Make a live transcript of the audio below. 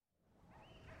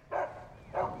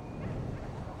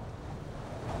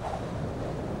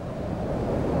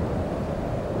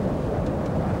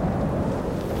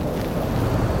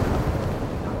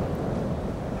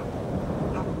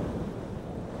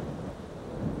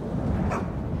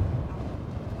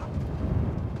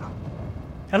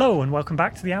Hello and welcome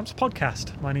back to the AMPS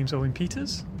podcast. My name's Owen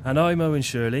Peters. And I'm Owen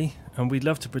Shirley, and we'd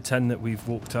love to pretend that we've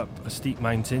walked up a steep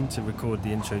mountain to record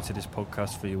the intro to this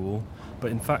podcast for you all.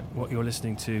 But in fact, what you're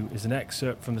listening to is an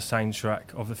excerpt from the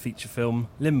soundtrack of the feature film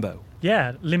Limbo.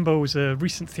 Yeah, Limbo is a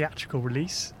recent theatrical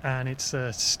release, and it's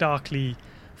a starkly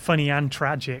funny and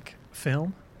tragic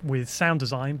film with sound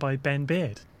design by Ben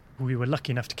Beard, who we were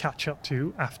lucky enough to catch up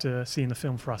to after seeing the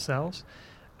film for ourselves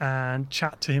and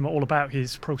chat to him all about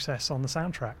his process on the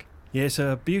soundtrack. Yeah, it's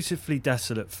a beautifully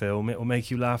desolate film. It will make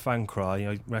you laugh and cry.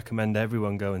 I recommend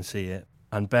everyone go and see it.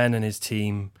 And Ben and his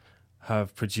team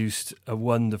have produced a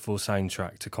wonderful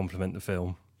soundtrack to complement the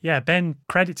film. Yeah, Ben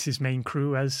credits his main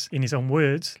crew as, in his own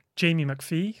words, Jamie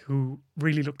McPhee, who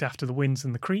really looked after the winds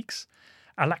and the creeks,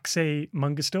 Alexei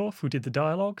Mungersdorf, who did the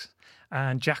dialogues,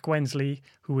 and Jack Wensley,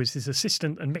 who was his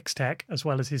assistant and mix tech, as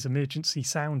well as his emergency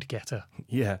sound getter.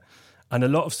 Yeah, and a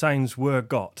lot of sounds were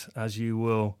got, as you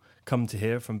will come to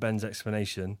hear from Ben's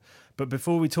explanation. But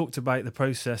before we talked about the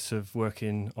process of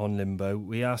working on Limbo,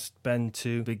 we asked Ben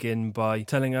to begin by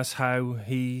telling us how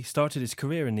he started his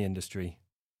career in the industry.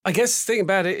 I guess the thing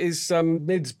about it is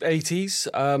mid-80s,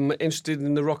 interested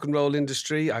in the rock and roll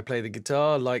industry. I play the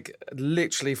guitar like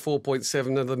literally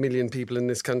 4.7 other million people in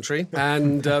this country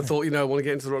and thought, I want to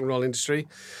get into the rock and roll industry.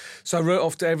 So I wrote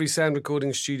off to every sound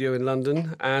recording studio in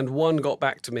London, and one got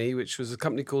back to me, which was a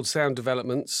company called Sound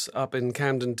Developments up in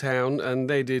Camden Town, and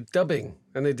they did dubbing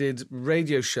and they did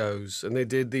radio shows and they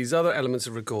did these other elements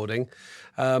of recording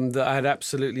that I had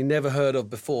absolutely never heard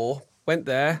of before. Went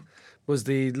there, was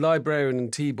the librarian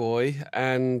and T-boy,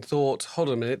 and thought, hold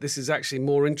on a minute, this is actually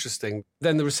more interesting.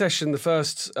 Then the recession, the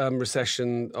first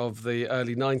recession of the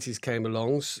early 90s came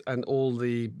along, and all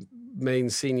the main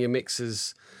senior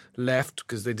mixers left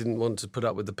because they didn't want to put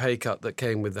up with the pay cut that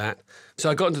came with that. So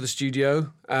I got into the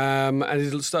studio and I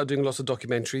started doing lots of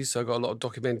documentaries. So I got a lot of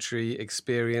documentary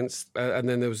experience. And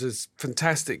then there was this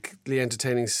fantastically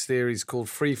entertaining series called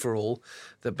Free for All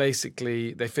that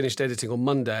basically they finished editing on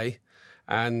Monday,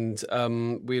 and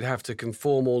we'd have to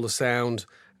conform all the sound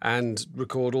and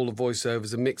record all the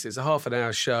voiceovers and mix it. It's a half an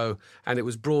hour show, and it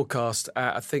was broadcast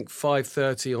at, I think,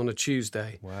 5:30 on a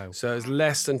Tuesday. Wow. So it was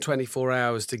less than 24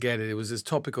 hours to get it. It was as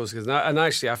topical as... And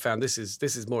actually, I found this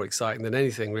is more exciting than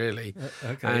anything, really.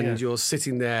 You're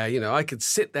sitting there, I could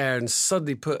sit there and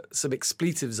suddenly put some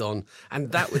expletives on,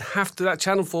 and that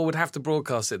Channel 4 would have to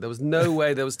broadcast it. There was no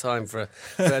way there was time for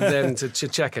them to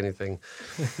check anything.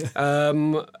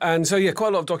 And so, yeah, quite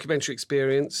a lot of documentary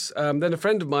experience. Then a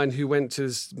friend of mine who went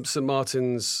to St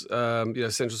Martin's,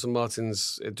 Central St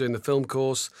Martin's, doing the film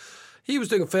course. He was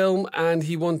doing a film and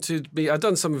he wanted me... I'd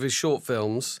done some of his short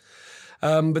films,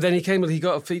 but then he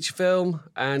got a feature film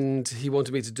and he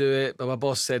wanted me to do it. But my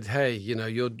boss said, hey,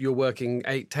 you're working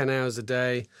 8-10 hours a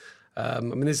day.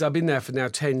 I've been there for now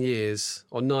 10 years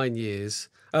or 9 years.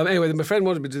 Anyway, then my friend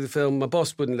wanted me to do the film. My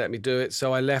boss wouldn't let me do it,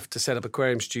 so I left to set up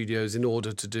Aquarium Studios in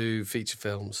order to do feature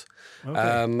films,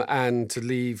 and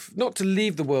not to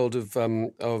leave the world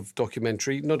of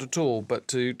documentary, not at all, but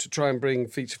to try and bring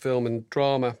feature film and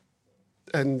drama,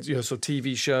 and sort of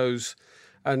TV shows,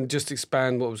 and just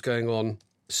expand what was going on.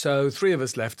 So 3 of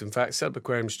us left, in fact, set up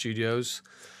Aquarium Studios.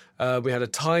 We had a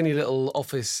tiny little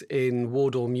office in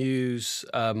Wardour Mews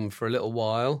for a little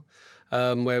while.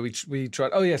 Where we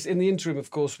tried... Oh, yes, in the interim,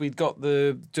 of course, we'd got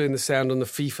doing the sound on the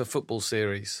FIFA football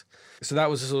series. So that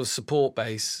was a sort of support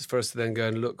base for us to then go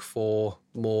and look for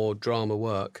more drama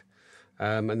work.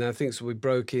 And then I think we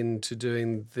broke into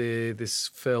doing this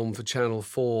film for Channel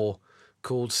 4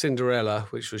 called Cinderella,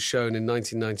 which was shown in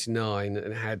 1999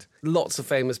 and had lots of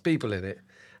famous people in it.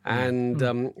 And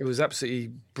it was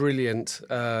absolutely brilliant,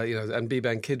 and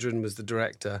Biban Kidron was the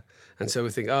director. And so we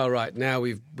think, right, now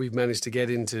we've managed to get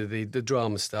into the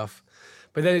drama stuff.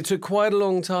 But then it took quite a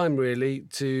long time, really,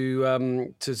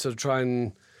 to sort of try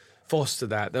and foster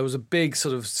that. There was a big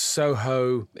sort of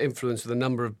Soho influence with a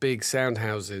number of big sound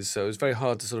houses, so it was very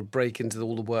hard to sort of break into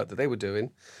all the work that they were doing.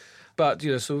 But,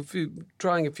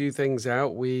 trying a few things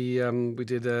out, we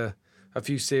did a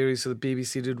few series. So the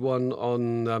BBC did one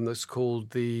on that's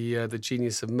called the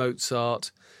Genius of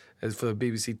Mozart for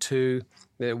BBC Two.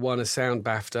 It won a Sound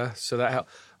BAFTA, so that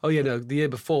helped. The year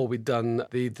before we'd done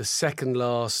the second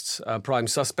last Prime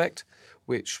Suspect,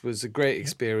 which was a great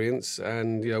experience,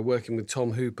 and working with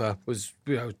Tom Hooper was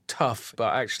tough,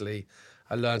 but actually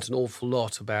I learnt an awful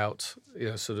lot about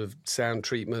sort of sound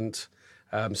treatment,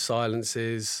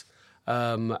 silences,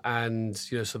 and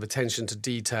sort of attention to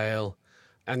detail.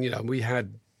 And, we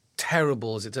had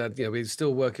terrible, as it turned, we were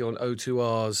still working on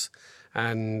O2Rs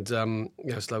and,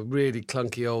 it's like really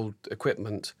clunky old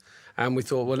equipment. And we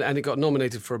thought, well, and it got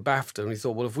nominated for a BAFTA. And we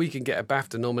thought, well, if we can get a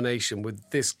BAFTA nomination with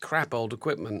this crap old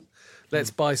equipment,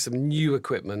 let's buy some new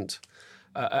equipment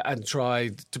and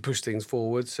try to push things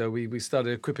forward. So we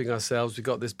started equipping ourselves. We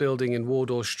got this building in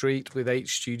Wardour Street with 8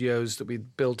 studios that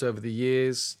we'd built over the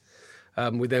years.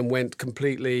 We then went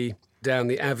completely down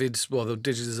the the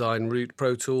Digidesign route,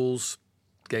 Pro Tools,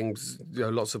 getting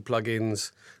lots of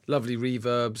plugins, lovely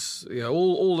reverbs,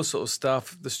 all the sort of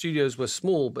stuff. The studios were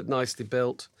small but nicely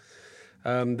built.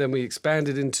 Then we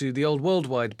expanded into the old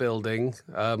Worldwide building,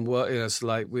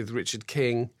 with Richard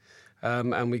King,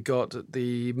 and we got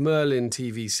the Merlin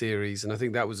TV series, and I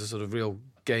think that was a sort of real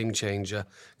game changer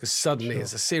because suddenly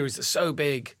it's a series that's so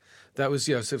big that was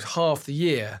sort of half the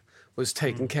year was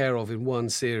taken care of in one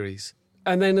series.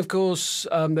 And then of course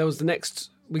there was the next.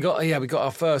 We got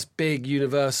our first big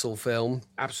Universal film,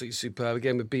 absolutely superb,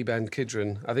 again with Biban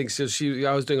Kidron. I think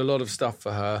I was doing a lot of stuff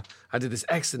for her. I did this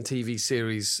excellent TV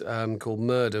series called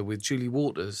Murder with Julie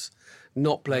Walters,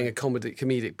 not playing a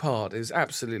comedic part. It was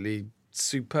absolutely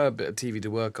superb bit of TV to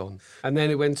work on. And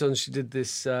then it went on, she did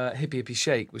this Hippie Hippie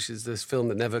Shake, which is this film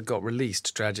that never got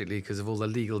released, tragically, because of all the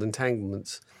legal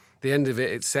entanglements. The end of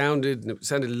it sounded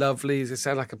lovely. It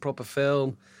sounded like a proper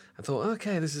film. I thought,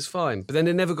 okay, this is fine. But then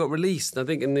it never got released. And I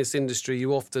think in this industry,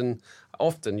 you often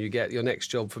you get your next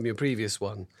job from your previous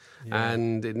one. Yeah.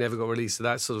 And it never got released.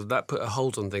 So that put a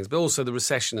halt on things. But also the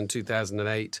recession in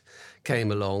 2008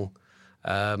 came along.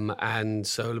 And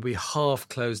so we half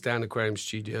closed down Aquarium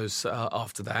Studios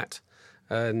after that.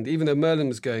 And even though Merlin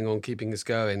was going on, keeping us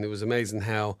going, it was amazing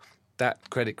how that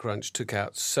credit crunch took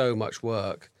out so much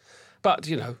work. But,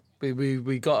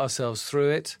 we got ourselves through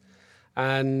it.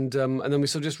 And then we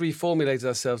sort of just reformulated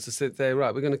ourselves to sit there,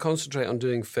 right, we're going to concentrate on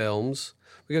doing films.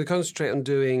 We're going to concentrate on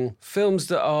doing films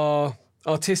that are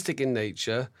artistic in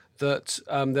nature, that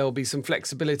there'll be some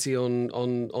flexibility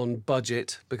on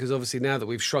budget, because obviously now that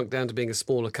we've shrunk down to being a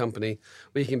smaller company,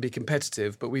 we can be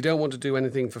competitive, but we don't want to do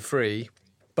anything for free.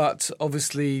 But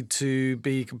obviously to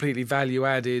be completely value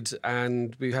added,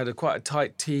 and we had quite a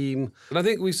tight team. And I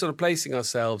think we're sort of placing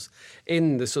ourselves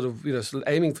in the sort of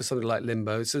aiming for something like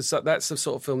Limbo. So that's the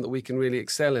sort of film that we can really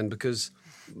excel in, because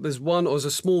there's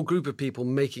a small group of people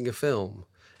making a film.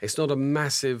 It's not a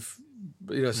massive,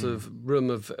 sort of room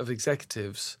of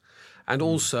executives. And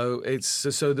also it's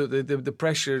so that the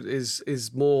pressure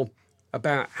is more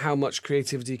about how much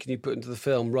creativity can you put into the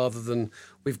film, rather than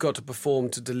we've got to perform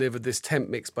to deliver this temp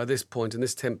mix by this point and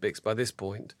this temp mix by this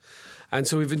point. And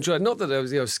so we've enjoyed, not that I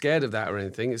was scared of that or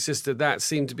anything, it's just that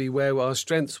seemed to be where our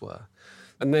strengths were.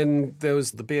 And then there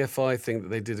was the BFI thing that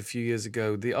they did a few years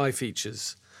ago, the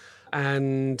iFeatures.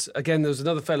 And again, there was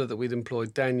another fellow that we'd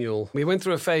employed, Daniel. We went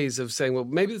through a phase of saying, well,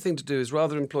 maybe the thing to do is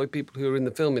rather employ people who are in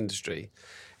the film industry,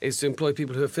 is to employ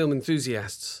people who are film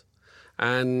enthusiasts.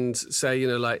 And say,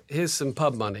 here's some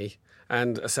pub money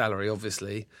and a salary,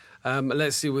 obviously.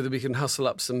 Let's see whether we can hustle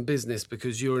up some business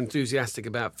because you're enthusiastic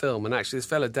about film. And actually, this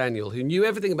fella, Daniel, who knew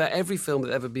everything about every film that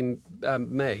had ever been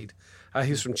made,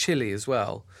 he was from Chile as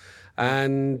well.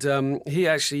 And he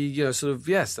actually,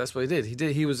 yes, that's what he did.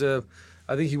 He was I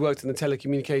think he worked in the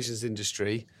telecommunications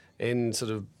industry in sort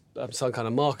of some kind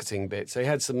of marketing bit. So he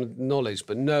had some knowledge,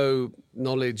 but no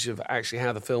knowledge of actually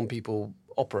how the film people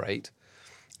operate.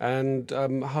 And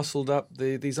hustled up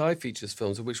these iFeatures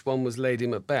films, of which one was Lady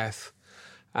Macbeth.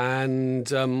 And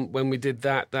when we did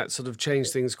that sort of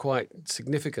changed things quite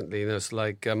significantly. It's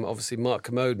like, obviously, Mark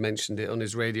Commode mentioned it on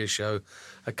his radio show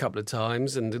a couple of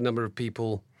times, and a number of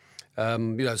people,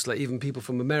 it's like even people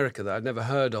from America that I'd never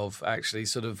heard of actually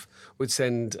sort of would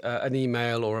send an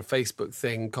email or a Facebook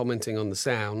thing commenting on the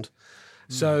sound.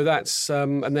 So that's,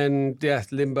 and then,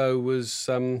 Limbo was...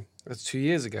 that's 2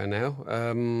 years ago now,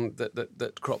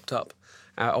 that cropped up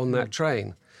on that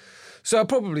train. So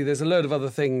probably there's a load of other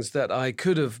things that I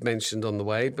could have mentioned on the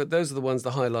way, but those are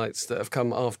the highlights that have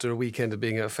come after a weekend of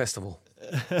being at a festival.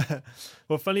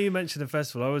 Well, funny you mentioned a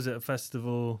festival. I was at a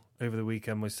festival over the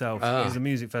weekend myself. It was a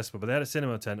music festival, but they had a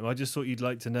cinema tent. I just thought you'd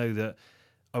like to know that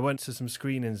I went to some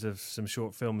screenings of some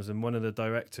short films, and one of the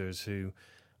directors who...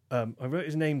 I wrote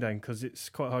his name down because it's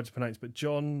quite hard to pronounce, but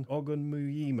John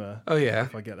Ogunmuyima. Oh, yeah.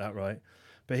 If I get that right.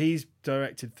 But he's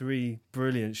directed 3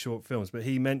 brilliant short films. But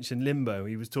he mentioned Limbo.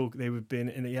 He was talking.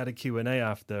 He had a Q&A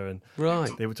after, and right.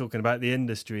 They were talking about the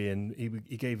industry, and he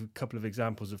gave a couple of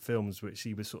examples of films which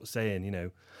he was sort of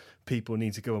saying, people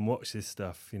need to go and watch this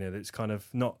stuff. That's kind of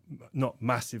not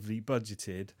massively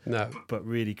budgeted, no, but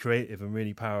really creative and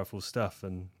really powerful stuff.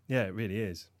 And yeah, it really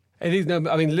is. It is. No,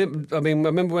 I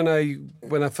remember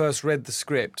when I first read the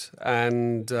script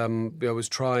and I was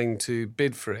trying to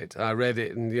bid for it. I read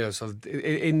it, and sort of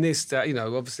in this,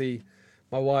 obviously,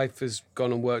 My wife has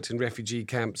gone and worked in refugee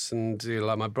camps, and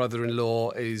like my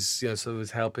brother-in-law is sort of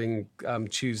was helping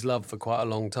Choose Love for quite a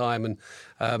long time, and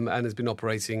has been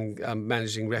operating,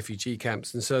 managing refugee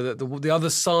camps. And so that the other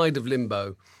side of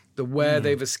Limbo, where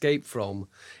they've escaped from,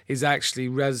 is actually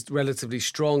relatively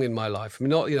strong in my life. I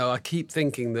mean, I keep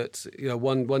thinking that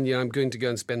one year I'm going to go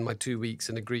and spend my 2 weeks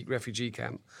in a Greek refugee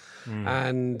camp,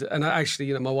 and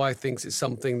actually my wife thinks it's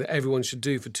something that everyone should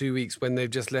do for 2 weeks when they've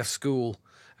just left school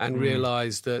and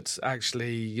realise that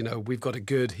actually we've got it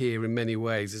good here in many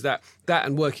ways. Is that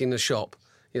and working in a shop.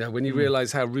 When you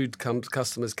realise how rude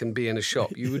customers can be in a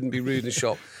shop, you wouldn't be rude in a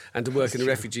shop, and to work in a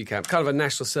refugee camp, kind of a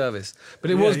national service.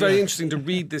 But it was very interesting to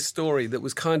read this story that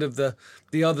was kind of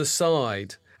the other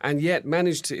side, and yet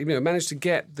managed to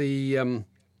get the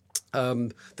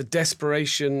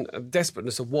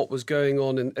desperateness of what was going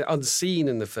on and unseen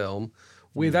in the film,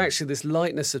 with actually this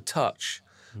lightness of touch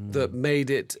that made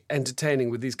it entertaining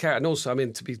with these characters. And also, I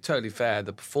mean, to be totally fair,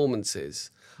 the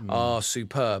performances are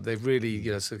superb. They've really,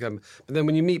 but then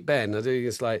when you meet Ben, I think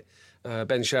it's like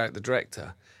Ben Sharrock, the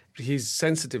director, he's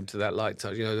sensitive to that light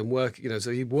touch, and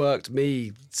so he worked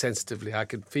me sensitively. I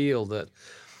could feel that,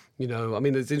 I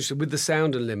mean, it's interesting. With the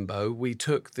sound of Limbo, we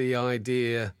took the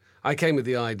idea, I came with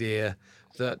the idea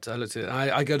that I looked at.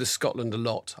 I go to Scotland a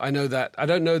lot. I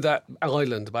don't know that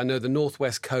island, but I know the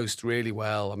northwest coast really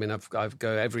well. I mean, I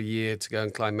go every year to go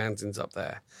and climb mountains up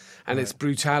there, and it's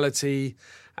brutality,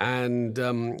 and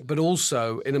but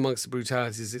also in amongst the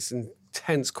brutalities, it's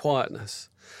intense quietness.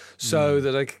 So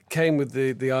that I came with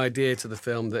the idea to the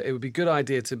film that it would be a good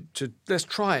idea to let's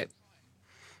try it,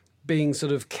 being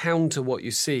sort of counter what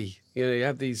you see. You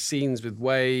have these scenes with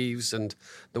waves and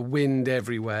the wind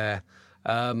everywhere.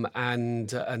 And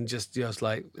just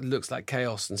like it looks like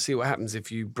chaos, and see what happens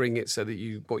if you bring it so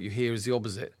that what you hear is the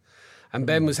opposite. And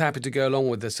Ben was happy to go along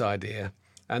with this idea,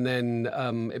 and then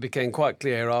it became quite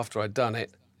clear after I'd done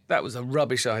it that was a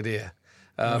rubbish idea.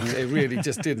 It really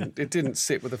just didn't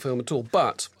sit with the film at all.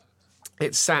 But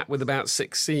it sat with about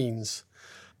 6 scenes.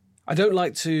 I don't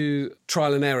like to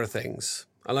trial and error things.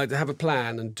 I like to have a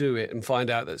plan and do it and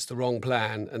find out that it's the wrong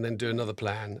plan and then do another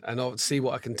plan and I'll see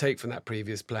what I can take from that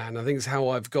previous plan. I think it's how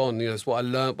I've gone. It's what I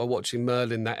learned by watching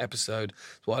Merlin, that episode.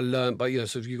 It's what I learned by,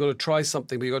 so you've got to try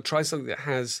something, but you've got to try something that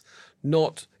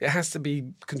it has to be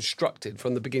constructed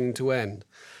from the beginning to end.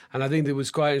 And I think it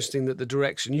was quite interesting that the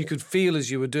direction, you could feel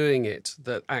as you were doing it,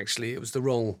 that actually it was the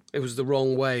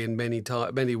wrong way in many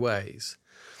ways.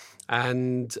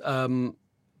 And,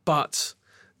 but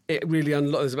it really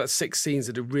unlocked. There's about 6 scenes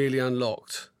that it really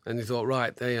unlocked, and you thought,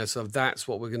 right, so that's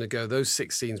what we're going to go. Those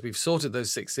 6 scenes, we've sorted those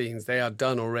 6 scenes. They are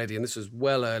done already, and this was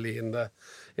well early in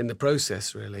the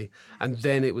process, really. And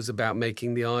then it was about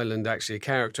making the island actually a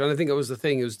character. And I think it was the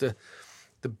thing. It was the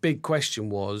big question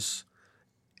was,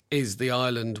 is the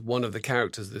island one of the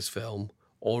characters of this film,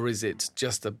 or is it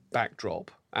just a backdrop?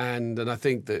 And I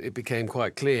think that it became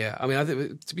quite clear. I mean, I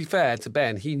think, to be fair to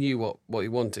Ben, he knew what he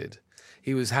wanted.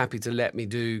 He was happy to let me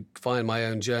find my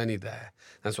own journey there.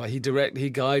 That's why he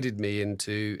guided me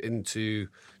into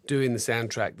doing the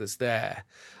soundtrack that's there.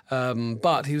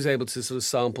 But he was able to sort of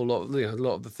sample a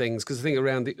lot of the things, because I think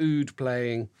around the oud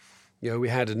playing, we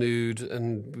had an oud,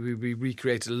 and we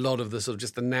recreated a lot of the sort of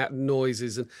just the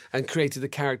noises and created the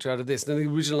character out of this. And the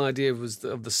original idea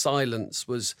of the silence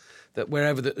was that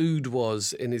wherever the oud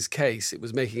was, in his case, it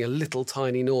was making a little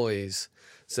tiny noise.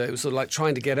 So it was sort of like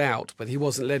trying to get out, but he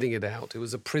wasn't letting it out. It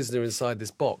was a prisoner inside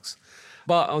this box.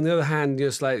 But on the other hand,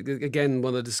 again, one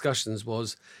of the discussions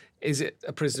was, is it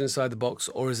a prisoner inside the box,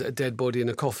 or is it a dead body in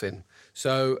a coffin?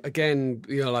 So again,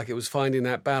 it was finding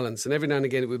that balance. And every now and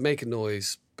again it would make a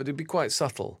noise, but it'd be quite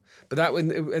subtle. But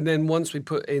and then once we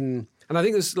put in, and I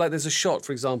think there's a shot,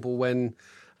 for example, when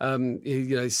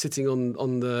he's sitting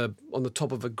on the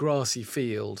top of a grassy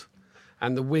field,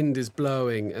 and the wind is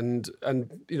blowing, and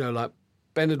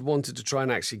Ben had wanted to try and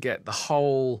actually get the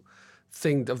whole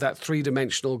thing of that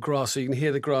 3-dimensional grass. So you can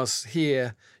hear the grass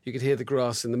here, you could hear the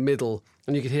grass in the middle,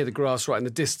 and you could hear the grass right in the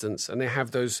distance. And they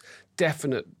have those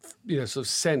definite, sort of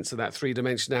sense of that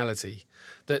 3-dimensionality.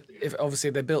 That if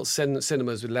they built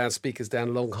cinemas with loudspeakers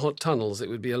down long hot tunnels, it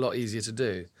would be a lot easier to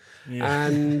do. Yeah.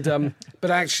 And but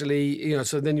actually,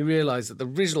 so then you realise that the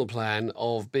original plan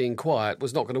of being quiet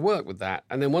was not going to work with that.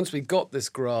 And then once we got this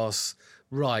grass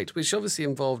right, which obviously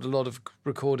involved a lot of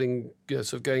recording,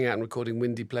 sort of going out and recording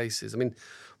windy places. I mean,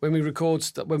 when we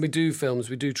do films,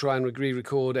 we do try and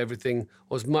re-record everything,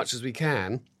 or as much as we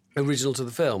can, original to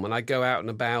the film. And I go out and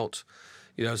about,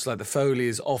 it's like the Foley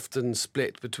is often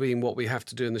split between what we have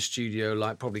to do in the studio,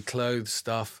 like probably clothes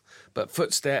stuff, but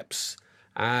footsteps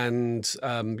and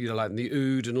like the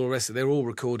Oud and all the rest of it, they're all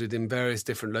recorded in various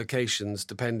different locations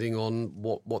depending on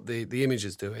what the image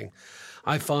is doing.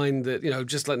 I find that,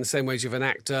 just like in the same way as you have an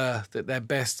actor, that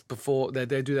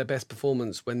they do their best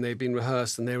performance when they've been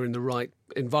rehearsed and they're in the right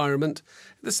environment.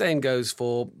 The same goes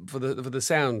for the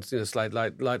sound. It's like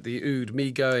the Oud,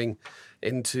 me going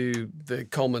into the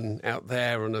common out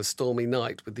there on a stormy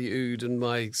night with the Oud and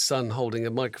my son holding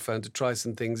a microphone to try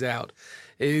some things out.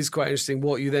 It is quite interesting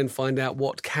what you then find out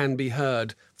what can be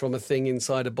heard from a thing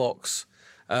inside a box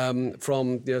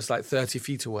from it's like 30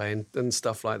 feet away and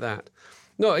stuff like that.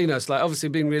 No, it's like, obviously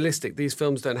being realistic, these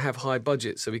films don't have high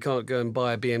budgets, so we can't go and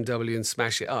buy a BMW and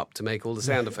smash it up to make all the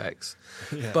sound effects.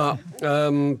 Yeah.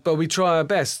 But we try our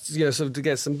best, sort of to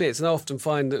get some bits. And I often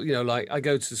find that, like I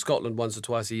go to Scotland once or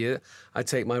twice a year, I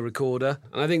take my recorder.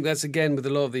 And I think that's, again, with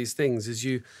a lot of these things, is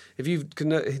if you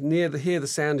can hear the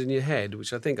sound in your head,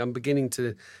 which I think I'm beginning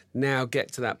to now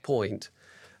get to that point,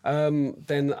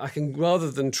 then I can, rather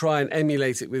than try and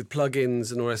emulate it with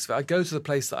plugins and all the rest of it, I go to the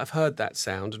place that I've heard that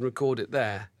sound and record it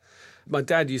there. My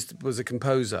dad was a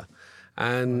composer,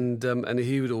 and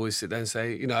he would always sit there and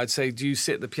say, I'd say, do you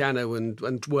sit at the piano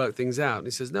and work things out? And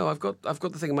he says, no, I've got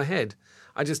the thing in my head.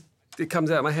 It comes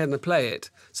out of my head and I play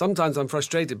it. Sometimes I'm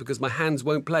frustrated because my hands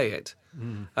won't play it.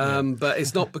 But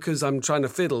it's not because I'm trying to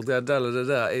fiddle,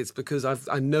 It's because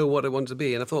I know what I want to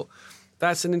be. And I thought,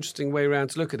 that's an interesting way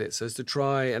around to look at it. So as to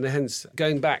try, and hence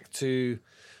going back to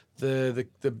the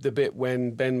bit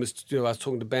when Ben was, I was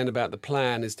talking to Ben about the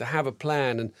plan, is to have a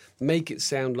plan and make it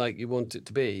sound like you want it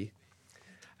to be,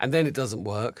 and then it doesn't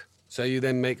work. So you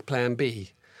then make plan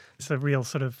B. It's a real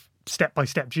sort of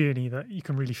step-by-step journey that you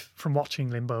can really, from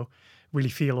watching Limbo, really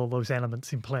feel all those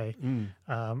elements in play.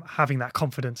 Having that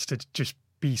confidence to just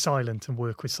be silent and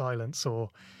work with silence,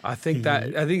 or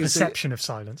perception of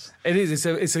silence. It is.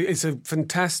 It's a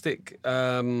fantastic.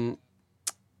 Silence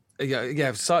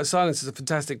is a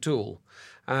fantastic tool,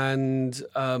 and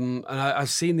I've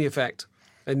seen the effect,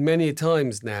 and many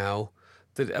times now.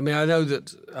 I know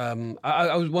that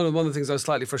I was one of the things I was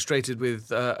slightly frustrated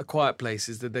with A Quiet Place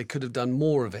is that they could have done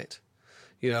more of it.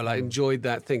 Enjoyed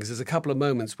that thing. Because there's a couple of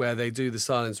moments where they do the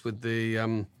silence with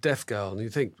the deaf girl, and you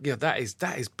think, that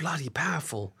is bloody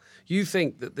powerful. You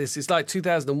think that this is like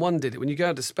 2001 did it, when you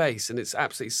go into space and it's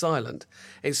absolutely silent.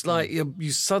 It's like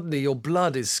you suddenly, your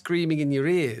blood is screaming in your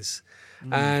ears.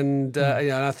 And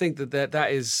I think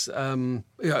that is so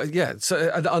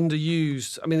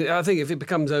underused. I think if it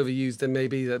becomes overused, then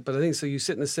maybe that. But I think so. You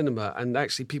sit in the cinema and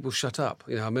actually people shut up.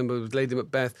 I remember with Lady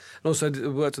Macbeth, and also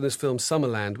worked on this film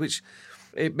Summerland, which.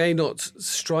 It may not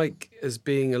strike as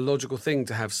being a logical thing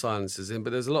to have silences in, but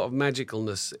there's a lot of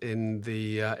magicalness in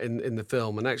the in the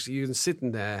film, and actually you can sit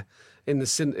in there in the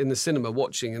cinema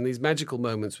watching, and these magical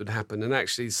moments would happen, and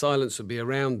actually silence would be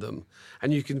around them,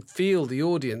 and you can feel the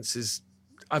audience is.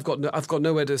 I've got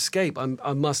nowhere to escape.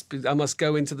 I must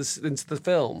go into the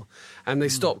film, and they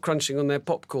stop crunching on their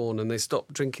popcorn and they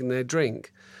stop drinking their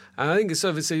drink. And I think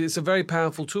it's a very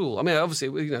powerful tool. Obviously,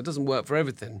 it doesn't work for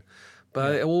everything.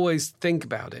 But I always think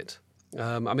about it.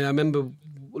 I remember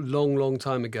a long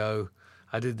time ago,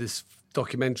 I did this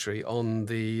documentary on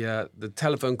the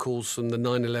telephone calls from the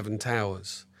 9/11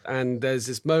 towers. And there's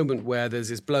this moment where there's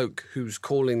this bloke who's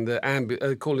calling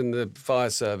the fire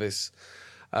service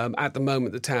at the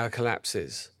moment the tower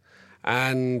collapses.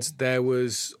 And there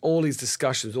was all these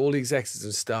discussions, all the executives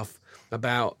and stuff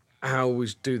about how we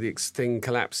should do the thing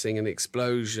collapsing and the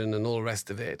explosion and all the rest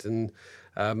of it. And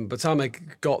by the time I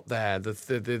got there,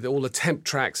 all the temp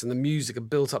tracks and the music are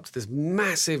built up to this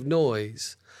massive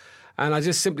noise. And I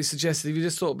just simply suggested, if you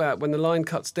just thought about when the line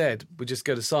cuts dead, we just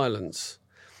go to silence.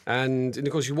 And of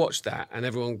course, you watch that and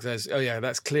everyone says, oh, yeah,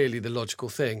 that's clearly the logical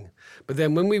thing. But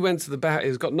then when we went to the BAFTA,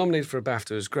 it got nominated for a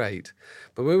BAFTA, it was great.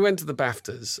 But when we went to the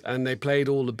BAFTAs and they played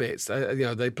all the bits,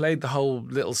 they played the whole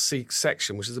little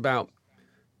section, which is about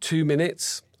 2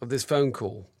 minutes of this phone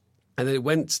call. And then it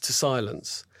went to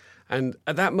silence. And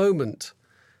at that moment,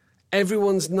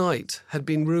 everyone's night had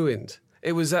been ruined.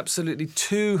 It was absolutely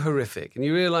too horrific. And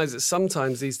you realise that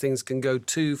sometimes these things can go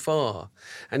too far.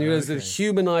 And you realise the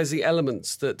humanising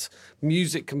elements that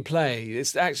music can play.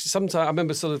 It's actually sometimes, I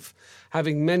remember sort of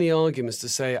having many arguments to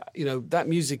say, that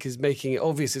music is making it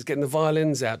obvious, it's getting the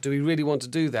violins out. Do we really want to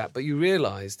do that? But you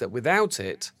realise that without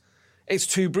it, it's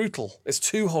too brutal. It's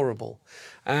too horrible.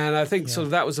 And I think sort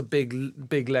of that was a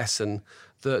big lesson.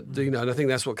 And I think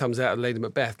that's what comes out of Lady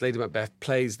Macbeth. Lady Macbeth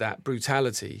plays that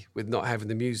brutality with not having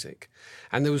the music.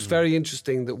 And it was very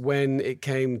interesting that when it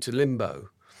came to Limbo,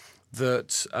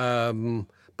 that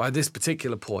by this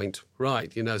particular point,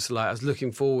 right, so like I was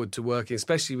looking forward to working,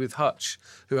 especially with Hutch,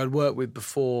 who I'd worked with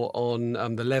before on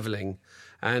The Levelling,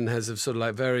 and has a sort of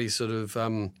like very sort of,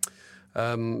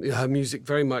 her music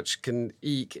very much can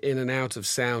eke in and out of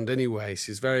sound anyway.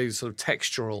 She's very sort of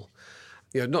textural.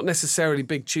 Not necessarily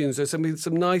big tunes. There's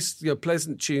some nice,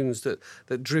 pleasant tunes that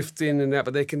drift in and out,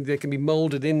 but they can be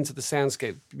moulded into the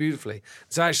soundscape beautifully.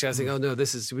 So actually, I think, oh no,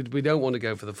 we don't want to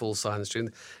go for the full silence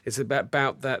tune. It's about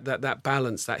that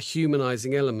balance, that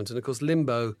humanising element, and of course,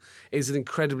 Limbo is an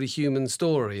incredibly human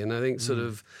story. And I think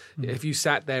if you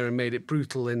sat there and made it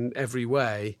brutal in every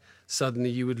way, suddenly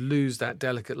you would lose that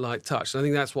delicate light touch. And I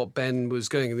think that's what Ben was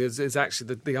going. It's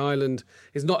actually the island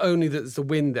is not only that there's the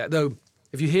wind there, though.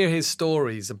 If you hear his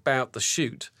stories about the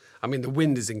shoot, I mean, the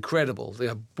wind is incredible.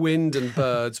 Wind and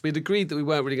birds. We'd agreed that we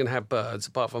weren't really going to have birds,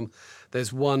 apart from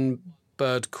there's one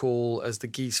bird call as the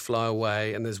geese fly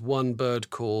away, and there's one bird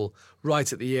call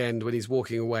right at the end when he's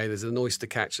walking away. There's an oyster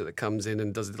catcher that comes in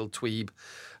and does a little tweeb.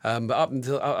 But up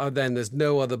until then, there's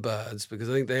no other birds, because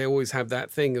I think they always have that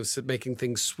thing of making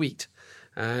things sweet.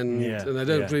 And they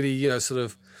don't really,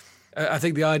 I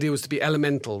think the idea was to be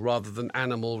elemental rather than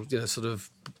animal,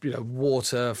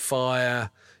 water, fire.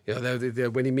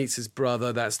 When he meets his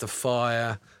brother, that's the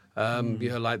fire.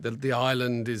 Like the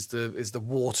island is the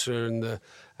water, and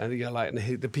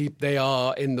the people, they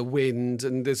are in the wind,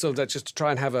 and there's sort of that, just to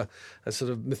try and have a sort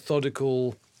of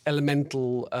methodical,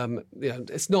 elemental.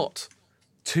 It's not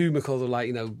too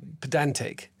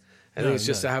pedantic. I think it's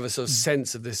just to have a sort of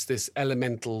sense of this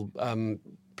elemental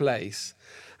place,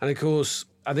 and of course,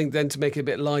 I think then to make it a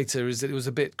bit lighter is that it was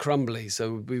a bit crumbly.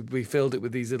 So we filled it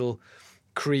with these little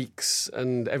creaks,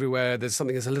 and everywhere there's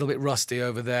something that's a little bit rusty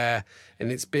over there.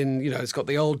 And it's been, it's got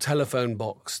the old telephone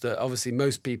box that obviously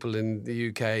most people in the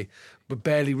UK would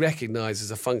barely recognise as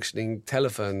a functioning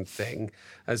telephone thing,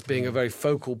 as being a very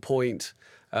focal point.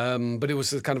 But it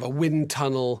was a kind of a wind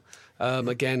tunnel.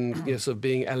 Again, sort of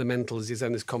being elemental as he's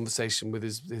having this conversation with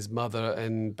his mother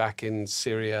and back in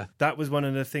Syria. That was one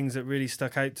of the things that really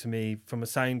stuck out to me from a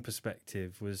sound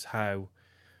perspective, was how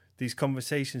these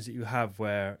conversations that you have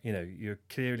where, you're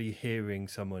clearly hearing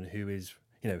someone who is,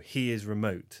 he is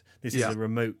remote. This is a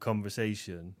remote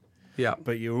conversation. Yeah.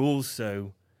 But you're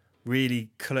also really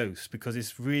close, because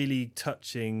it's really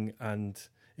touching and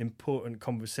important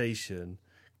conversation,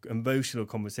 emotional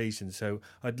conversation. So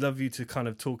I'd love you to kind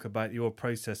of talk about your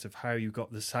process of how you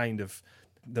got the sound of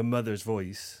the mother's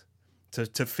voice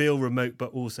to feel remote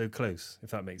but also close, if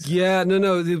that makes sense. Yeah,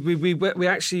 no. We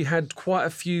actually had quite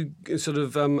a few sort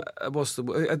of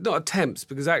not attempts,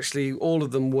 because actually all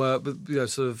of them were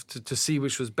sort of to see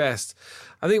which was best.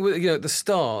 I think at the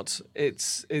start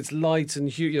it's light and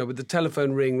huge, with the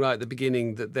telephone ring right at the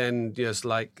beginning that then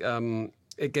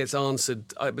it gets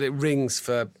answered, but it rings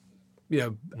for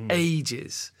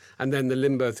ages, and then the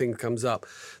Limbo thing comes up.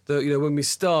 When we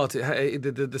start,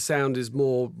 the sound is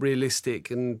more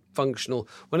realistic and functional.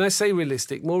 When I say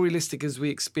realistic, more realistic as we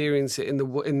experience it in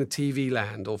the TV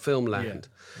land or film land.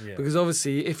 Yeah. Because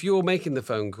obviously, if you're making the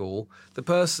phone call, the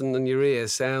person in your ear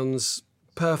sounds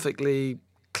perfectly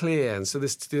clear, and so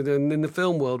in the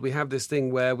film world, we have this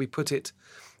thing where we put it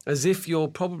as if you're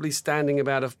probably standing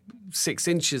about 6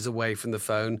 inches away from the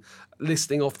phone,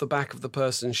 listening off the back of the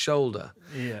person's shoulder.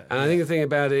 Yeah. And I think the thing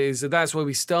about it is that's where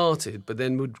we started, but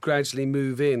then would gradually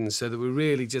move in so that we're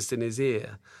really just in his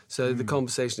ear. So the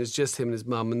conversation is just him and his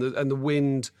mum, and the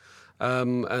wind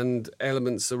and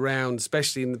elements around,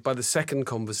 especially by the second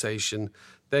conversation,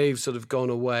 they've sort of gone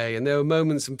away. And there are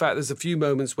moments, in fact, there's a few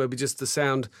moments where the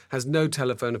sound has no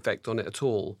telephone effect on it at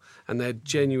all, and they're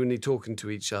genuinely talking to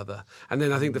each other. And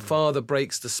then I think the father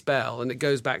breaks the spell, and it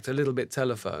goes back to a little bit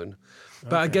telephone.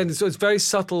 But again, so it's very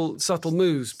subtle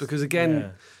moves, because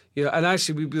again, and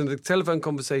actually the telephone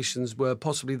conversations were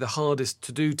possibly the hardest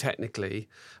to do technically,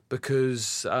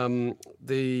 because there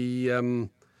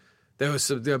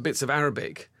were bits of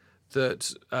Arabic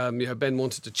that Ben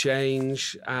wanted to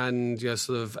change, and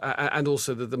and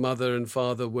also that the mother and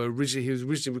father were originally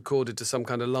recorded to some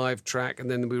kind of live track,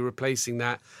 and then we were replacing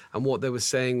that, and what they were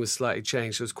saying was slightly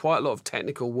changed. So there was quite a lot of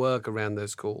technical work around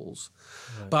those calls.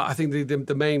 Right. But I think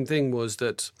the main thing was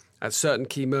that at certain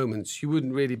key moments you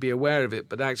wouldn't really be aware of it,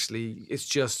 but actually it's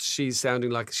just she's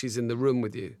sounding like she's in the room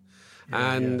with you.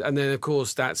 And then, of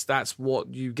course, that's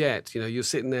what you get. You're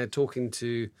sitting there talking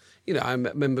to, I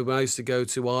remember when I used to go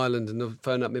to Ireland and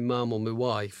phone up my mum or my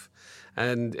wife.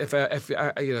 And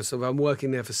so I'm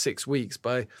working there for 6 weeks.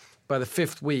 By the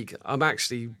 5th week, I'm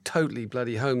actually totally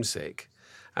bloody homesick.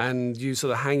 And you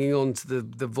sort of hanging on to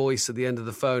the voice at the end of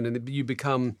the phone, and you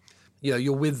become,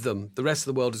 you're with them. The rest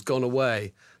of the world has gone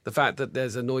away. The fact that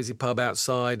there's a noisy pub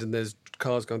outside and there's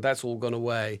cars going, that's all gone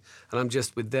away, and I'm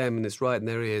just with them, and it's right in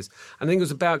their ears. And I think it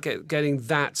was about getting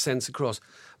that sense across.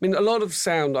 I mean, a lot of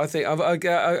sound, I think,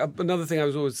 another thing I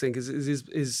was always thinking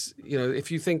is you know, if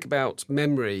you think about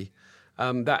memory,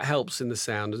 that helps in the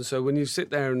sound. And so when you sit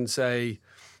there and say,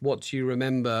 what do you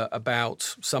remember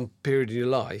about some period in your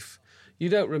life, you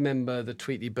don't remember the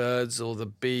Tweety birds or the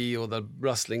bee or the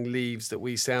rustling leaves that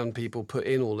we sound people put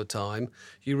in all the time.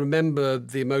 You remember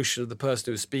the emotion of the person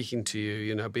who was speaking to you,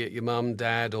 you know, be it your mum,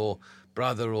 dad, or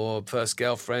brother, or first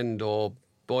girlfriend, or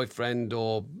boyfriend,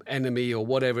 or enemy, or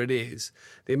whatever it is.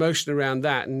 The emotion around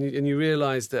that, and you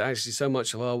realise that actually so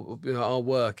much of our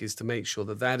work is to make sure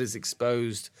that that is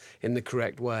exposed in the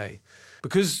correct way.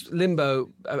 Because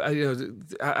Limbo,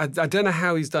 I don't know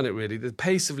how he's done it really. The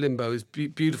pace of Limbo is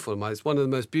beautiful. It's one of the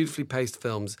most beautifully paced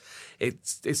films.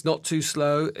 It's not too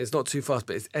slow, it's not too fast,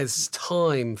 but it's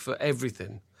time for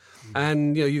everything.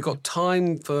 And, you know, you've got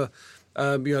time for,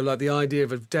 like the idea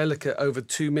of a delicate over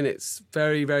 2 minutes,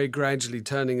 very, very gradually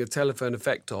turning a telephone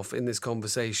effect off in this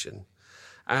conversation.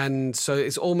 And so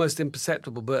it's almost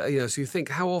imperceptible. But, you know, so you think,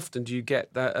 how often do you get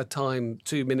a time,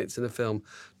 2 minutes in a film,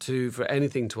 for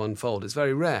anything to unfold? It's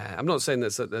very rare. I'm not saying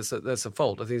that's a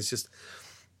fault. I think it's just,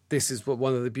 this is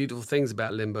one of the beautiful things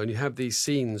about Limbo. And you have these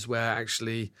scenes where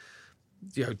actually,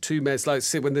 you know, two men, it's like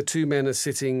when the two men are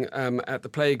sitting at the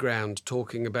playground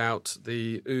talking about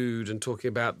the oud and talking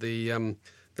about the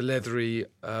leathery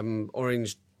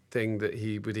orange thing that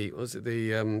he would eat. Was it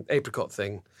the apricot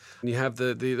thing? And you have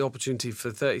the opportunity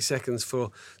for 30 seconds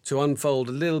to unfold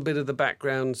a little bit of the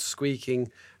background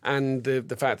squeaking and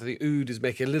the fact that the oud is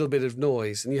making a little bit of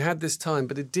noise. And you had this time,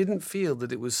 but it didn't feel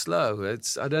that it was slow.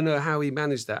 I don't know how he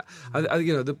managed that.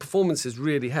 You know, the performances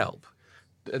really help.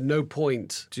 At no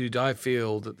point did I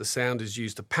feel that the sound is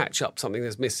used to patch up something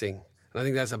that's missing. And I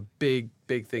think that's a big,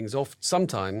 big thing.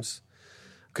 Sometimes,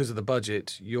 because of the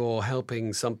budget, you're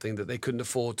helping something that they couldn't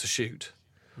afford to shoot.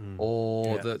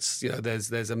 That's, you know,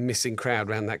 there's a missing crowd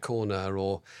around that corner,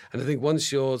 and I think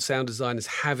once your sound design is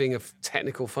having a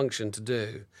technical function to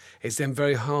do, it's then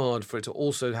very hard for it to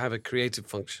also have a creative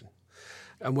function.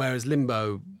 And whereas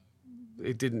Limbo,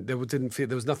 it didn't feel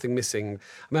there was nothing missing.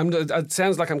 I mean, it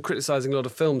sounds like I'm criticising a lot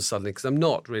of films suddenly, because I'm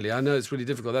not really. I know it's really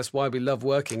difficult. That's why we love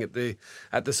working at the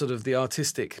sort of the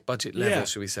artistic budget level,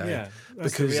 should we say? Yeah,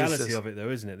 that's the reality of it, though,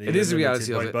 isn't it? It is the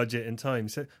reality of it. Budget and time.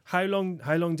 So, how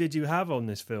long did you have on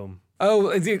this film? Oh,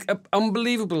 an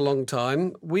unbelievable long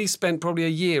time. We spent probably a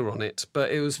year on it,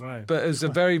 but it was a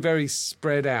very, very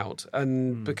spread out,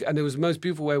 and it was the most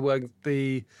beautiful way of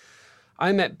working.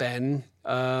 I met Ben.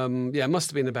 It must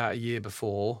have been about a year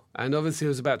before, and obviously there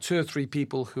was about 2 or 3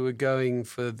 people who were going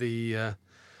for the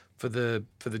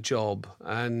job,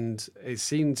 and it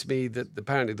seemed to me that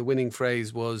apparently the winning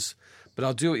phrase was, "But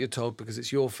I'll do what you're told because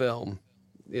it's your film,"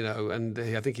 you know. And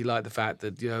I think he liked the fact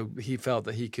that, you know, he felt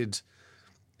that he could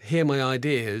hear my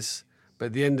ideas, but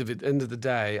at the end of the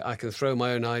day, I can throw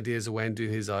my own ideas away and do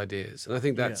his ideas. And I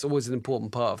think that's always an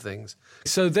important part of things.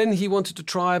 So then he wanted to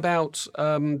try about,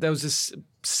 there was this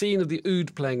scene of the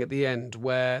oud playing at the end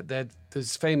where there's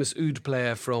this famous oud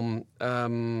player from,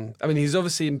 he's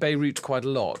obviously in Beirut quite a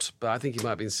lot, but I think he might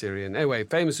have been Syrian. Anyway,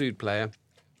 famous oud player,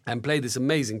 and played this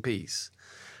amazing piece.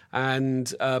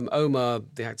 And Omar,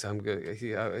 the actor,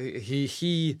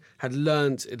 he had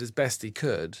learnt it as best he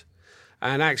could.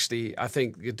 And actually, I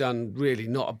think you've done really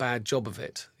not a bad job of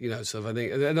it, you know. So I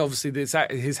think, and obviously,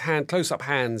 his close-up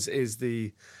hands is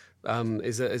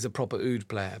a proper oud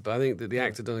player. But I think that the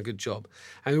actor done a good job,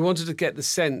 and we wanted to get the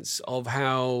sense of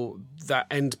how that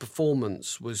end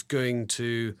performance was going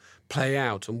to play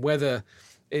out, and whether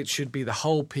it should be the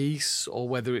whole piece or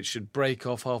whether it should break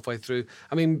off halfway through.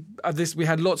 I mean, we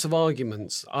had lots of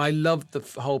arguments. I loved the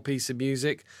whole piece of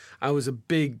music. I was a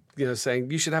big, you know, saying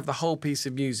you should have the whole piece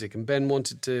of music. And Ben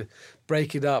wanted to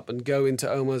break it up and go into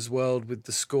Omar's world with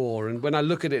the score. And when I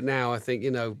look at it now, I think,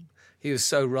 you know, he was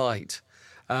so right.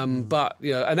 But,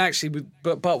 you know, and actually,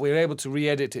 but we were able to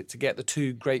re-edit it to get the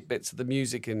 2 great bits of the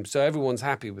music in, so everyone's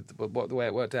happy with the way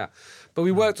it worked out. But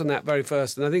we worked on that very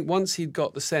first, and I think once he'd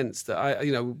got the sense that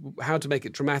how to make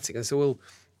it dramatic, and so, well,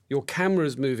 your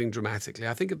camera's moving dramatically.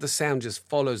 I think if the sound just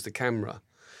follows the camera,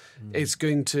 it's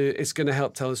going to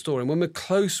help tell the story. And when we're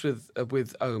close with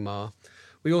Omar,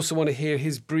 we also want to hear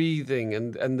his breathing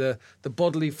and the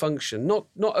bodily function, not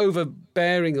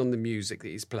overbearing on the music that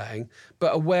he's playing,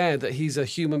 but aware that he's a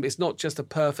human. It's not just a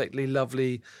perfectly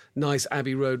lovely, nice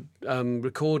Abbey Road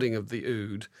recording of the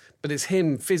oud, but it's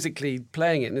him physically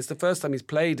playing it. And it's the first time he's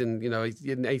played in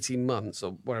 18 months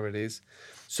or whatever it is.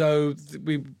 So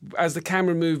as the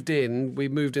camera moved in, we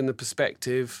moved in the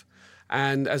perspective,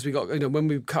 And as we got, when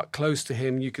we cut close to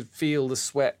him, you could feel the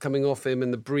sweat coming off him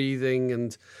and the breathing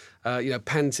and,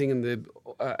 panting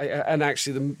and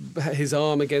actually his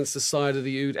arm against the side of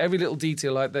the oud. Every little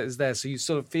detail like that is there. So you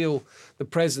sort of feel the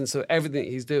presence of everything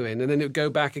he's doing. And then it would go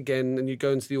back again and you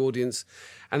go into the audience.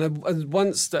 And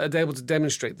once they're able to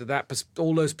demonstrate that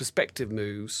all those perspective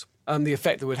moves, the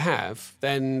effect it would have,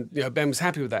 then, Ben was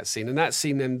happy with that scene. And that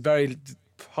scene then very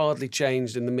hardly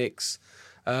changed in the mix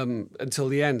until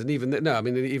the end. And even at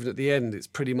the end, it's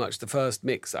pretty much the first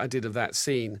mix I did of that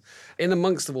scene. In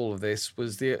amongst of all of this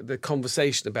was the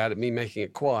conversation about it, me making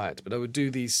it quiet. But I would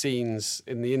do these scenes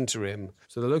in the interim.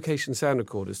 So the location sound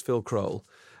recorder is Phil Kroll,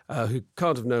 who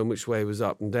can't have known which way was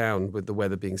up and down with the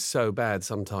weather being so bad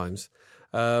sometimes.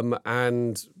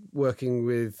 And working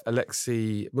with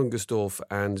Alexei Mungersdorf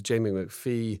and Jamie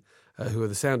McPhee, who are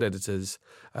the sound editors,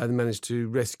 and managed to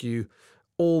rescue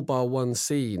all bar one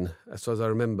scene, as far as I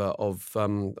remember, of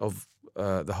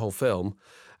the whole film.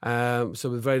 So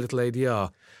with very little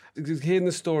ADR. Hearing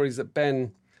the stories that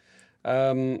Ben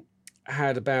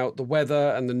had about the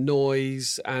weather and the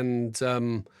noise and,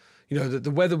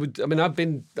 the weather would... I mean, I've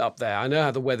been up there. I know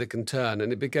how the weather can turn,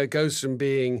 and it goes from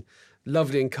being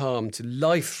lovely and calm to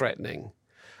life-threatening.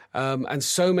 And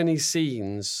so many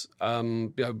scenes,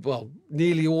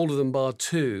 nearly all of them bar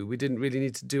two, we didn't really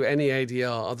need to do any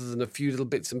ADR other than a few little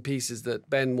bits and pieces that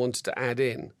Ben wanted to add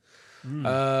in.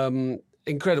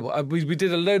 Incredible. We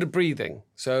did a load of breathing.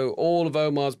 So all of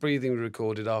Omar's breathing we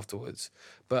recorded afterwards,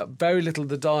 but very little of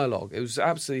the dialogue. It was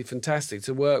absolutely fantastic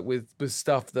to work with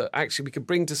stuff that actually we could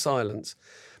bring to silence.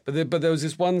 But there was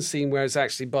this one scene where it's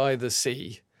actually by the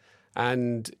sea,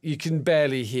 and you can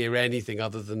barely hear anything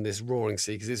other than this roaring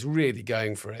sea because it's really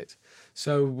going for it.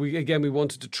 So we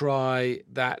wanted to try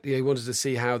that. We wanted to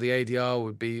see how the ADR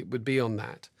would be on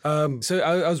that. So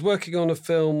I was working on a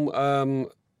film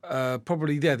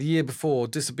probably the year before,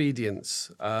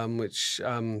 Disobedience, which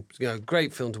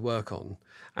great film to work on.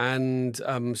 And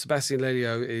Sebastian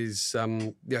Lelio is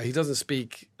he doesn't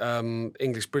speak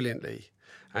English brilliantly,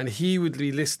 and he would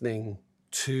be listening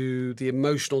to the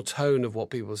emotional tone of what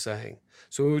people were saying.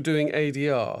 So we were doing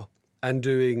ADR and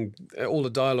doing all the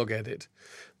dialogue edit,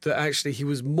 that actually he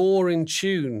was more in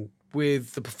tune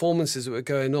with the performances that were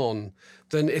going on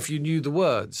than if you knew the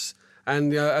words.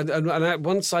 And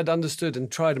once I'd understood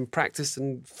and tried and practiced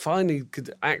and finally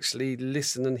could actually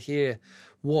listen and hear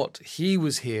what he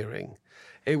was hearing,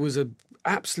 it was an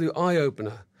absolute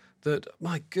eye-opener. That,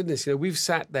 my goodness, we've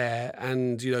sat there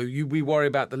and, we worry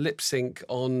about the lip sync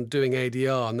on doing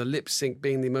ADR and the lip sync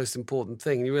being the most important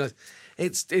thing. And you realise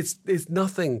it's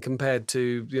nothing compared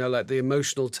to, like the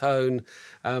emotional tone,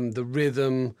 the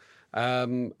rhythm,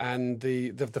 and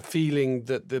the feeling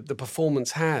that the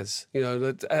performance has.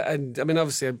 And I mean,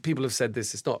 obviously, people have said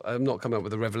this. I'm not coming up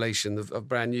with a revelation of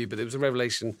brand new, but it was a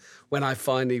revelation when I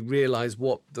finally realised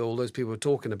what all those people were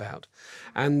talking about,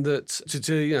 and that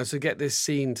to get this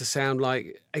scene to sound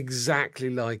exactly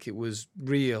like it was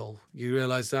real. You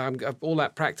realise that all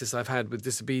that practice I've had with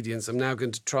Disobedience, I'm now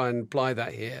going to try and apply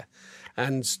that here.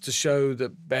 And to show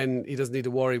that Ben, he doesn't need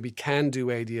to worry, we can do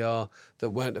ADR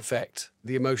that won't affect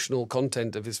the emotional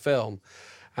content of his film.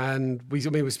 And we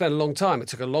spent a long time. It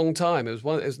took a long time. It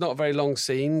was not a very long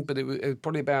scene, but it was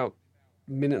probably about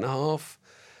a minute and a half.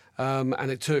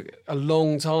 And it took a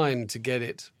long time to get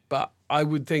it. But I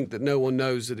would think that no one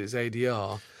knows that it's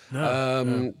ADR.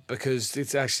 No. Because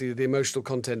it's actually, the emotional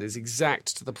content is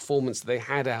exact to the performance that they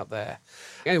had out there.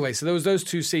 Anyway, so there was those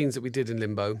two scenes that we did in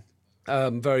Limbo.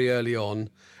 Very early on,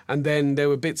 and then there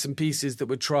were bits and pieces that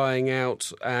were trying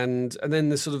out, and then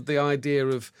the idea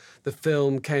of the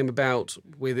film came about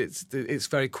with its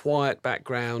very quiet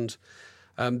background.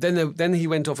 Then he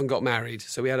went off and got married,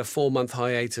 so we had a 4-month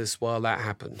hiatus while that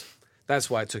happened. That's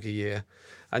why it took a year.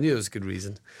 I knew there was a good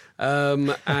reason.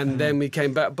 And then we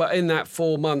came back, but in that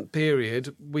 4-month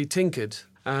period, we tinkered,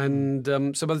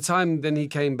 and so by the time then he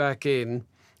came back in,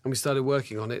 and we started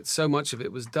working on it, so much of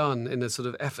it was done in a sort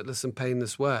of effortless and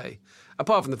painless way.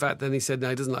 Apart from the fact then he said, no,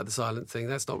 he doesn't like the silent thing.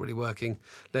 That's not really working.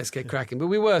 Let's get cracking. But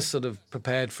we were sort of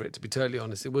prepared for it, to be totally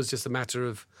honest. It was just a matter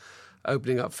of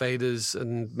opening up faders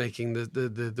and making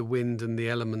the wind and the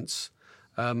elements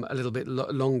a little bit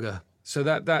longer. So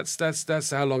that's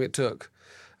how long it took.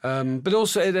 But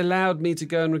also it allowed me to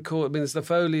go and record. I mean, it's the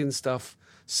Foley and stuff.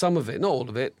 Some of it, not all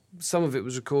of it, some of it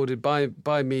was recorded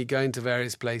by me going to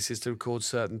various places to record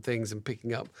certain things and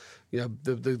picking up,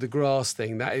 the grass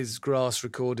thing. That is grass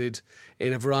recorded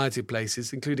in a variety of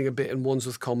places, including a bit in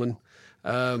Wandsworth Common,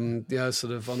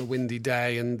 sort of on a windy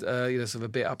day, and sort of a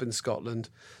bit up in Scotland.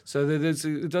 So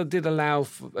it did allow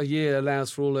a year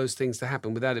allows for all those things to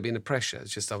happen without it being a pressure.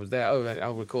 It's just I was there. Oh,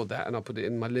 I'll record that and I'll put it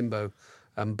in my Limbo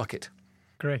bucket.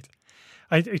 Great.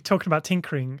 Talking about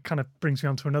tinkering kind of brings me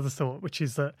on to another thought, which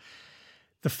is that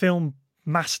the film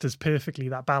masters perfectly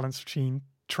that balance between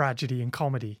tragedy and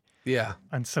comedy. Yeah.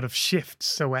 And sort of shifts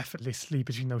so effortlessly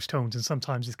between those tones, and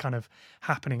sometimes it's kind of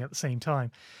happening at the same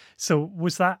time. So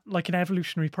was that like an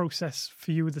evolutionary process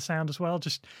for you with the sound as well?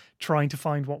 Just trying to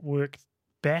find what worked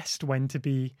best, when to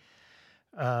be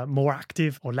more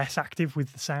active or less active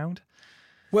with the sound?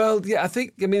 Well, yeah,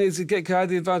 I mean, I had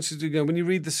the advantage of, when you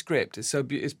read the script,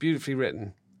 it's beautifully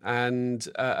written. And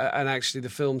actually the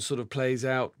film sort of plays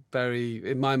out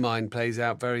in my mind,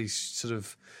 very sort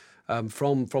of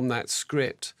from that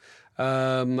script.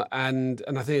 And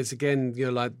I think it's, again,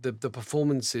 like the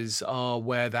performances are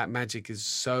where that magic is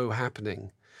so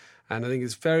happening. And I think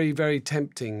it's very, very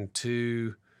tempting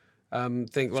to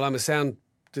think, well, I'm a sound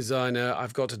designer,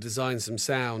 I've got to design some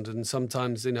sound. And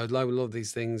sometimes, like a lot of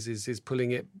these things is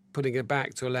pulling it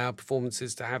back to allow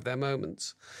performances to have their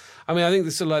moments. I mean, I think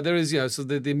there is, so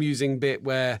the amusing bit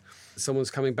where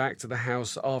someone's coming back to the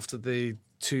house after the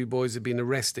two boys have been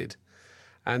arrested.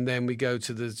 And then we go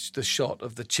to the shot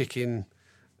of the chicken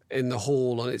in the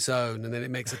hall on its own, and then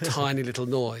it makes a tiny little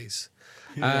noise.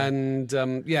 Yeah. And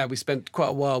we spent quite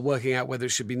a while working out whether it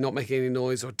should be not making any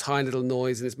noise or a tiny little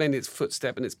noise, and it's mainly its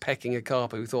footstep and it's pecking a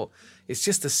carpet. We thought it's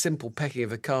just a simple pecking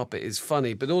of a carpet is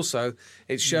funny, but also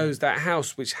it shows that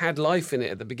house which had life in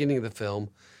it at the beginning of the film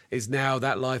is now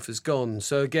that life has gone.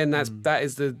 So again, that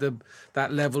is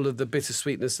that level of the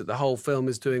bittersweetness that the whole film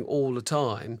is doing all the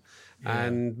time. Yeah.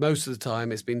 And most of the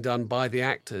time it's been done by the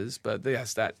actors, but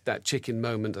yes, that chicken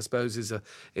moment, I suppose, is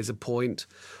a point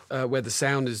where the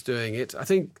sound is doing it. I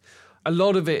think a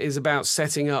lot of it is about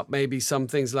setting up maybe some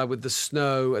things like with the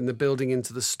snow and the building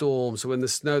into the storm. So when the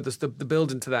snow, the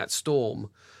build into that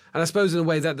storm, and I suppose in a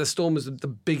way that the storm is the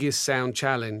biggest sound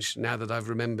challenge. Now that I've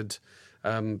remembered,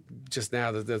 just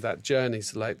now that journey,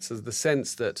 so the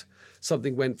sense that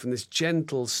something went from this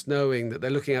gentle snowing that they're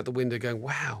looking out the window going,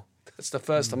 wow. It's the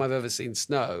first time I've ever seen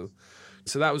snow.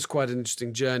 So that was quite an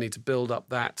interesting journey to build up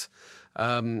that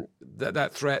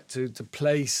threat to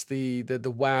place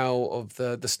the wow of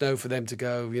the snow for them to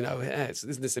go,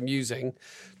 isn't this amusing,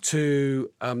 to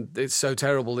it's so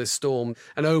terrible, this storm.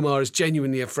 And Omar is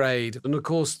genuinely afraid. And of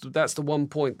course, that's the one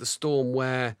point, the storm,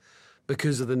 where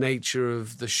because of the nature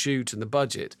of the shoot and the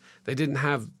budget, they didn't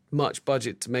have much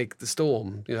budget to make the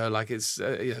storm.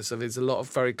 So there's a lot of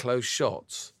very close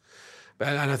shots.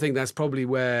 And I think that's probably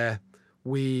where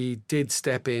we did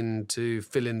step in to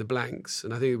fill in the blanks.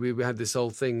 And I think we had this whole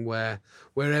thing where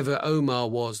wherever Omar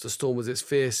was, the storm was its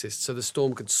fiercest. So the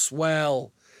storm could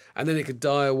swell and then it could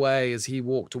die away as he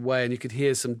walked away, and you could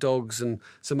hear some dogs and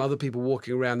some other people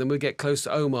walking around. Then we'd get close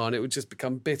to Omar and it would just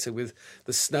become bitter with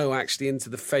the snow actually into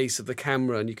the face of the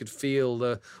camera, and you could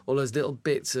feel all those little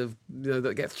bits of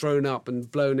that get thrown up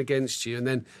and blown against you. And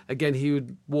then again he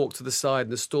would walk to the side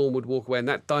and the storm would walk away. And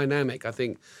that dynamic, I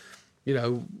think,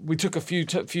 we took a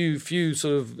few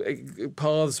sort of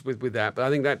paths with that, but I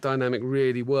think that dynamic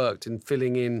really worked in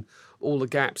filling in all the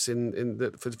gaps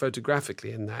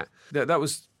photographically in that. That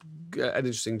was an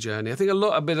interesting journey. I think a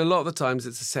lot of the times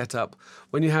it's a setup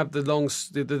when you have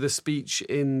the speech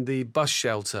in the bus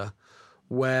shelter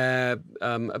where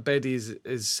Abedi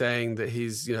is saying that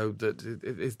he's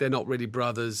that they're not really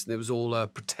brothers and it was all a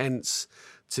pretense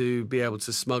to be able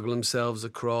to smuggle themselves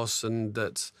across, and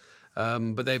that.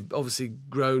 But they've obviously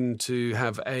grown to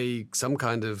have some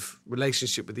kind of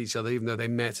relationship with each other, even though they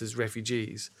met as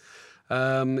refugees.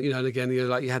 And again,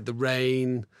 like you had the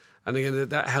rain, and again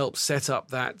that helps set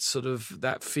up that sort of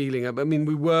that feeling. I mean,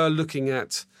 we were looking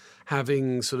at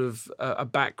having sort of a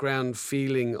background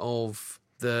feeling of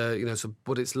the sort of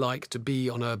what it's like to be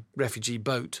on a refugee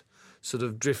boat, sort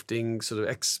of drifting sort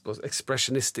of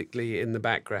expressionistically in the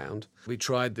background. We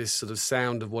tried this sort of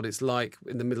sound of what it's like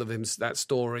in the middle of that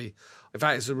story. In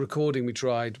fact, it's a recording we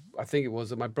tried, I think it was,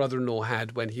 that my brother-in-law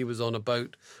had when he was on a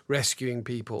boat rescuing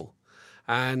people,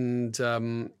 and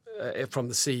from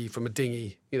the sea, from a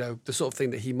dinghy, the sort of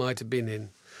thing that he might have been in.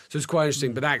 So it's quite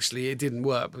interesting, but actually it didn't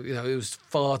work. It was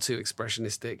far too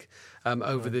expressionistic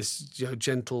over this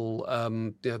gentle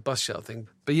bus shelter thing.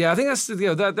 But yeah, I think that's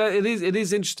that it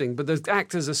is interesting. But the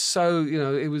actors are so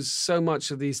it was so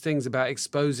much of these things about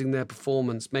exposing their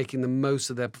performance, making the most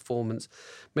of their performance,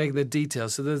 making the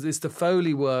details. So it's the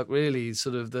Foley work really.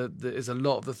 Sort of is a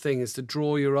lot of the thing is to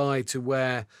draw your eye to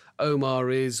where Omar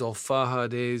is or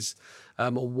Farhad is, or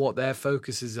what their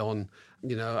focus is on.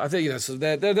 I think so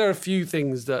there are a few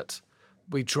things that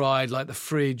We tried like the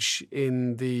fridge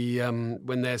in the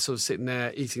when they're sort of sitting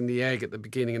there eating the egg at the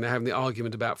beginning and they're having the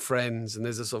argument about Friends, and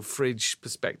there's a sort of fridge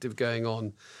perspective going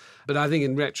on. But I think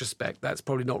in retrospect, that's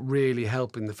probably not really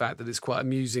helping the fact that it's quite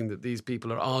amusing that these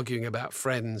people are arguing about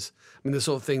Friends. I mean, the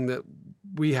sort of thing that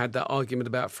we had that argument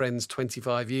about Friends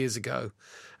 25 years ago,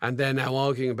 and they're now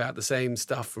arguing about the same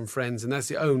stuff from Friends, and that's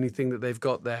the only thing that they've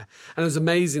got there. And it was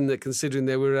amazing that considering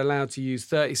they were allowed to use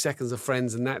 30 seconds of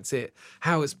Friends and that's it,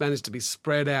 how it's managed to be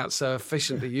spread out so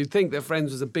efficiently. You'd think that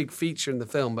Friends was a big feature in the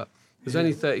film, but there's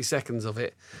only 30 seconds of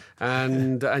it,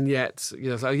 and yet,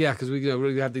 because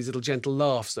we had these little gentle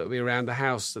laughs that would be around the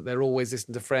house, that they're always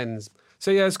listening to Friends.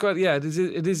 So it's quite, it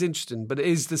is interesting, but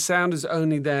the sound is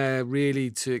only there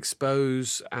really to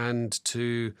expose and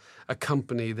to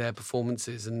accompany their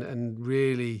performances, and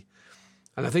really,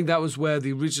 and I think that was where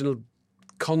the original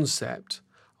concept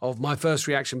of my first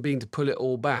reaction being to pull it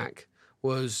all back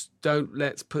was,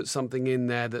 let's put something in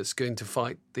there that's going to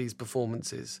fight these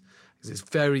performances. Because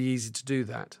it's very easy to do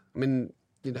that. I mean,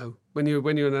 when you're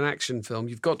in an action film,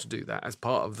 you've got to do that as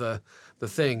part of the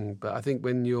thing. But I think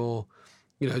when you're,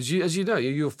 as you know,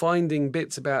 you're finding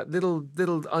bits about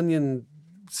little onion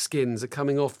skins are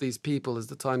coming off these people as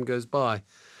the time goes by,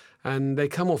 and they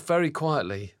come off very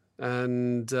quietly,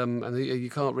 and you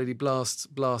can't really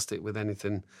blast it with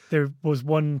anything. There was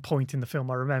one point in the film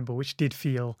I remember which did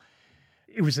feel.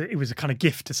 It was a kind of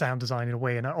gift to sound design in a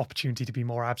way, and an opportunity to be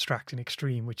more abstract and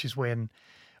extreme, which is when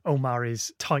Omar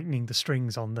is tightening the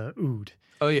strings on the oud.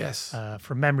 Oh, yes.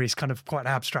 From memory, it's kind of quite an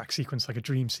abstract sequence, like a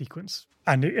dream sequence.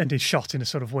 And it's shot in a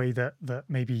sort of way that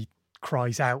maybe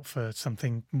cries out for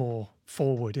something more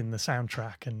forward in the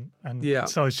soundtrack. And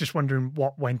so I was just wondering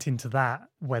what went into that,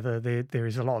 whether there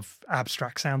is a lot of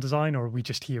abstract sound design, or are we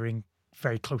just hearing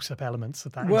very close-up elements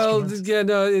of that instrument?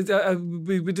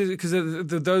 We did it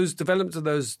because those development of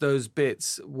those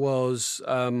bits was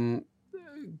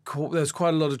there's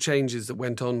quite a lot of changes that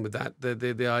went on with that,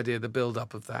 the idea, the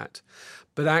build-up of that.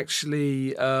 But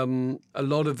actually, a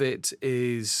lot of it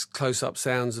is close-up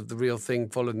sounds of the real thing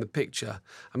following the picture.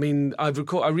 I mean, I've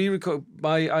got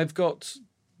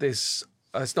this.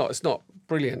 It's not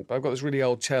brilliant, but I've got this really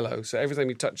old cello, so every time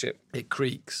you touch it, it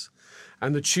creaks,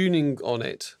 and the tuning on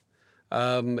it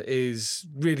is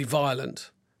really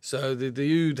violent. So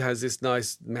the oud has this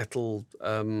nice metal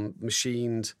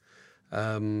machined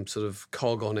sort of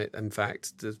cog on it, in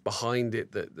fact, that's behind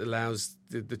it, that allows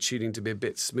the tuning to be a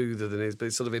bit smoother than it is, but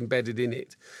it's sort of embedded in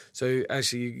it. So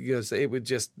actually, so it would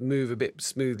just move a bit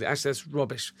smoothly. Actually, that's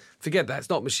rubbish. Forget that. It's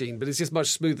not machined, but it's just much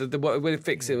smoother. When it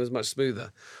fixed it was much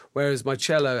smoother. Whereas my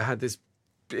cello had this,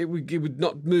 it would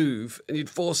not move, and you'd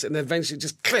force it, and then eventually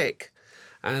just click.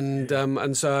 And I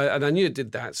knew it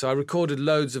did that, so I recorded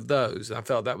loads of those. And I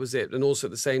felt that was it, and also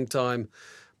at the same time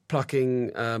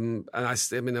plucking. And I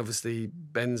mean, obviously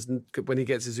Ben's, when he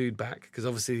gets his oud back, because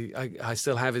obviously I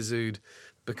still have his oud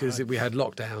because we had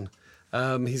lockdown.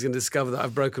 He's going to discover that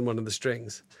I've broken one of the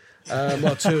strings,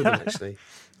 well, two of them actually.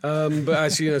 But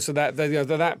actually, so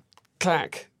that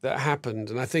clack that happened,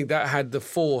 and I think that had the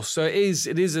force. So it is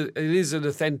an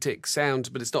authentic sound,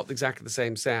 but it's not exactly the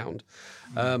same sound.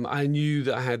 I knew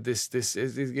that I had this.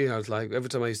 It's like every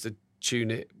time I used to tune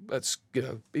it,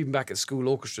 even back at school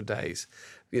orchestra days,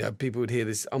 people would hear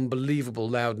this unbelievable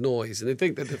loud noise, and they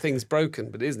think that the thing's broken,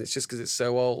 but it isn't. It's just because it's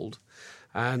so old,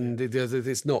 and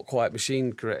it's not quite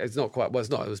machine correct. It's not quite. Well, it's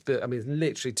not. It's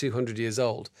literally 200 years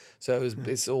old. So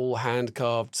it's all hand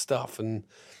carved stuff, and.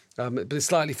 But it's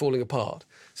slightly falling apart.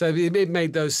 So it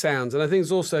made those sounds. And I think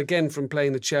it's also, again, from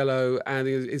playing the cello, and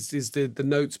is the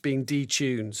notes being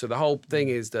detuned. So the whole thing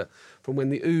is that from when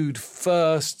the oud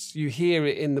first, you hear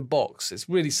it in the box, it's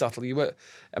really subtle. Even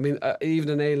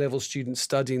an A-level student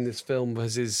studying this film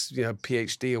as his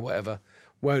PhD or whatever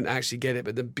won't actually get it.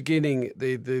 But the beginning,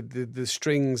 the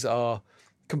strings are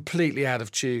completely out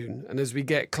of tune, and as we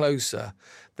get closer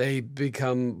they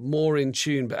become more in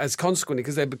tune, but as consequently,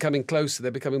 because they're becoming closer,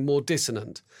 they're becoming more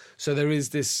dissonant. So there is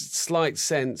this slight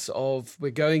sense of we're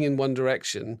going in one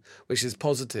direction, which is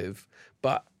positive,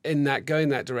 but in that going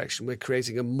that direction we're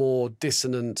creating a more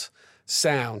dissonant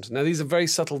sound. Now these are very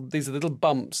subtle, these are little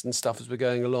bumps and stuff as we're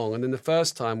going along, and then the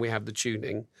first time we have the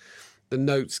tuning, the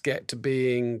notes get to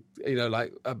being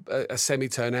like a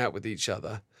semitone out with each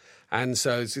other. And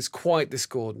so it's quite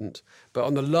discordant. But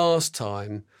on the last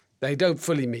time, they don't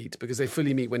fully meet, because they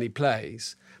fully meet when he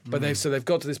plays. But they've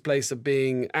got to this place of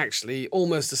being actually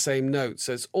almost the same note.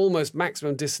 So it's almost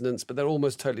maximum dissonance, but they're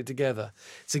almost totally together.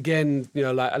 It's again,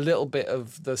 like a little bit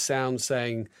of the sound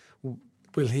saying,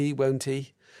 will he, won't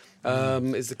he?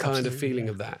 is the kind of feeling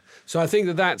of that. So I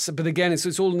think but again,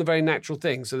 it's all in the very natural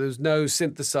thing. So there's no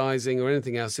synthesizing or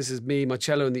anything else. This is me, my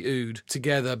cello and the oud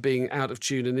together being out of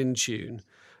tune and in tune.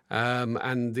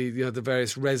 And the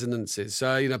various resonances.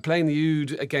 So, playing the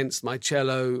oud against my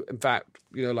cello, in fact,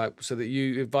 so that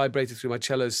it vibrated through my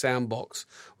cello's sound box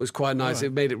was quite nice. Right.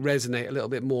 It made it resonate a little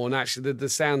bit more. And actually the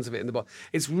sounds of it in the box,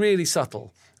 it's really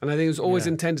subtle. And I think it was always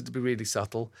intended to be really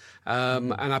subtle.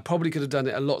 And I probably could have done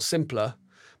it a lot simpler.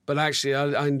 But actually,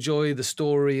 I enjoy the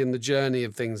story and the journey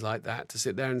of things like that, to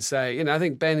sit there and say, I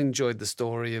think Ben enjoyed the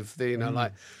story of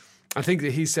the, I think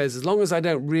that he says, as long as I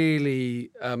don't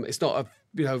really, it's not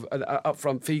an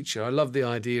upfront feature. I love the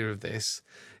idea of this.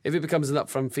 If it becomes an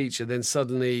upfront feature, then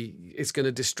suddenly it's going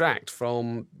to distract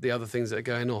from the other things that are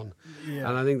going on. Yeah.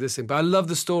 And I think this thing, but I love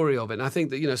the story of it. And I think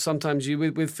that, sometimes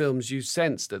with films, you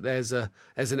sense that there's an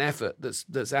effort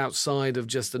that's outside of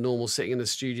just the normal sitting in a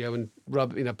studio and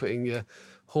putting your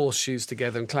horseshoes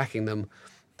together and clacking them.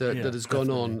 That has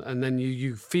gone on, and then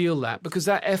you feel that, because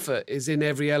that effort is in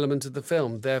every element of the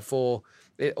film. Therefore,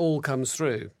 it all comes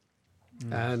through.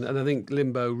 And I think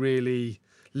Limbo really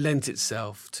lent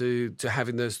itself to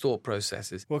having those thought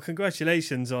processes. Well,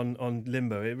 congratulations on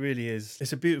Limbo. It really is.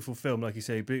 It's a beautiful film, like you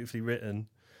say, beautifully written,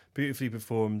 beautifully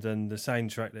performed, and the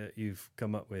soundtrack that you've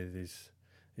come up with is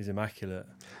immaculate.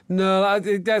 No,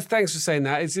 thanks for saying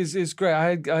that. It's great.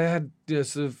 I had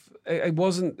sort of. It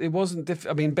wasn't.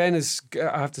 I mean, Ben is.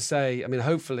 I have to say. I mean,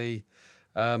 hopefully.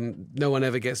 No one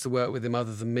ever gets to work with him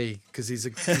other than me, because he's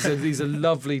a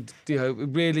lovely,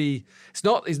 really. It's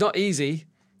not easy,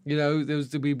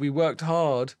 we worked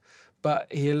hard,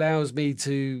 but he allows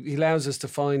us to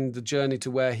find the journey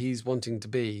to where he's wanting to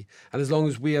be, and as long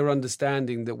as we are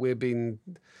understanding that we're being,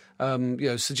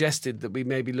 suggested that we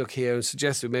maybe look here and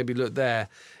suggested we maybe look there,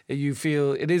 you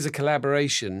feel it is a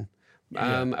collaboration.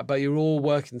 But you're all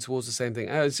working towards the same thing.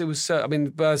 It was so. I mean,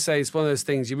 but I say it's one of those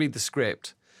things. You read the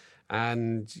script.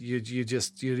 And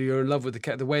you're in love with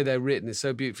the way they're written. It's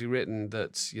so beautifully written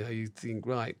that you think,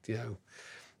 right,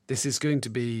 this is going to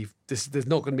be this. There's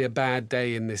not going to be a bad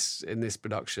day in this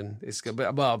production.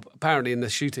 Well, apparently in the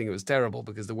shooting it was terrible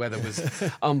because the weather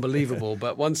was unbelievable.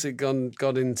 But once it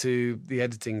got into the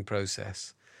editing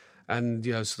process, and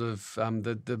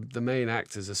the main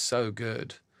actors are so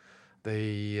good.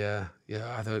 I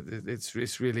thought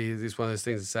it's really one of those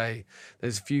things to say.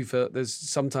 There's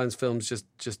sometimes films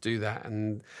just do that,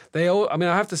 and they all. I mean,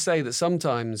 I have to say that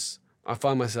sometimes I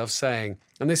find myself saying,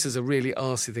 and this is a really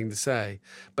arsey thing to say,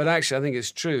 but actually I think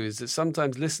it's true, is that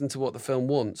sometimes listen to what the film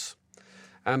wants,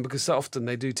 and because so often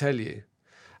they do tell you,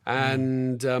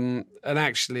 and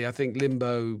actually I think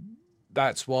Limbo.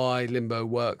 That's why Limbo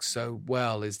works so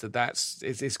well. Is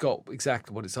it's got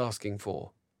exactly what it's asking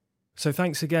for. So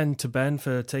thanks again to Ben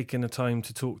for taking the time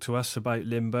to talk to us about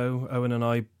Limbo. Owen and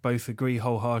I both agree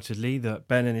wholeheartedly that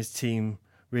Ben and his team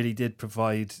really did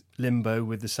provide Limbo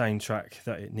with the soundtrack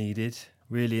that it needed.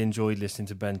 Really enjoyed listening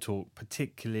to Ben talk,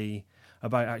 particularly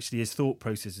about actually his thought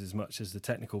process as much as the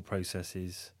technical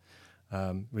processes.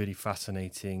 Really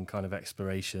fascinating kind of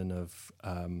exploration of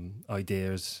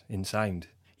ideas in sound.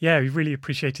 Yeah, we really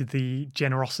appreciated the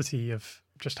generosity of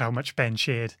just how much Ben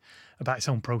shared about his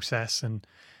own process and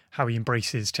how he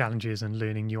embraces challenges and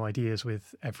learning new ideas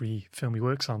with every film he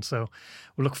works on. So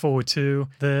we'll look forward to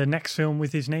the next film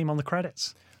with his name on the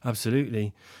credits.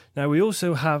 Absolutely. Now, we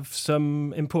also have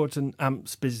some important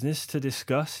AMPS business to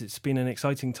discuss. It's been an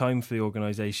exciting time for the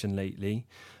organisation lately.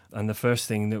 And the first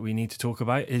thing that we need to talk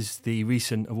about is the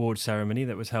recent award ceremony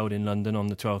that was held in London on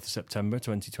the 12th of September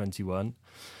 2021.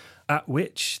 At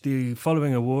which the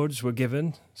following awards were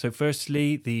given. So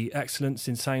firstly, the Excellence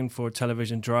in Sound for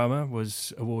Television Drama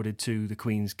was awarded to The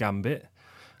Queen's Gambit.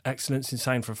 Excellence in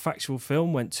Sound for Factual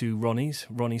Film went to Ronnie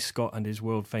Scott and his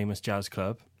world-famous jazz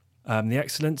club. The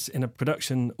Excellence in a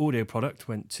Production Audio Product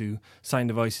went to Sound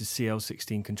Devices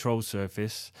CL16 Control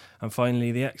Surface. And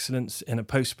finally, the Excellence in a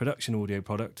Post-Production Audio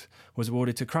Product was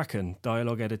awarded to Kraken,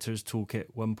 Dialogue Editors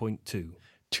Toolkit 1.2.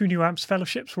 2 new AMPS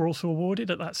fellowships were also awarded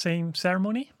at that same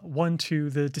ceremony. One to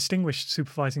the distinguished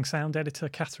supervising sound editor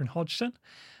Catherine Hodgson,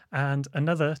 and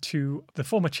another to the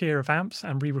former chair of AMPS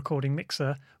and re-recording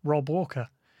mixer Rob Walker.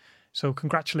 So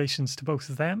congratulations to both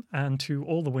of them and to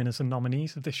all the winners and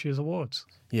nominees of this year's awards.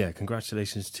 Yeah,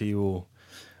 congratulations to you all.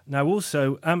 Now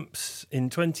also, AMPS in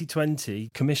 2020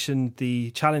 commissioned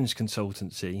the Challenge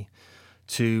Consultancy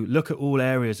to look at all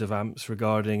areas of AMPS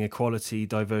regarding equality,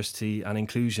 diversity and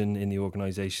inclusion in the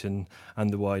organisation and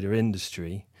the wider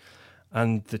industry.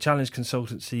 And the Challenge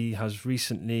Consultancy has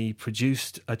recently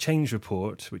produced a change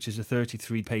report, which is a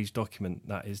 33-page document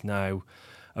that is now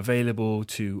available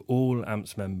to all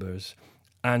AMPS members.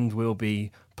 and will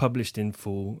be published in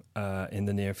full in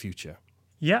the near future.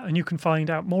 Yeah, and you can find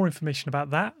out more information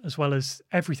about that, as well as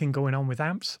everything going on with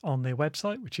AMPS on their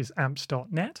website, which is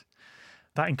amps.net.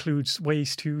 That includes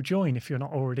ways to join if you're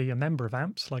not already a member of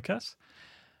AMPS like us.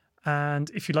 And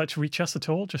if you'd like to reach us at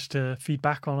all, just to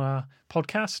feedback on our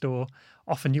podcast or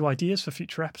offer new ideas for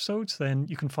future episodes, then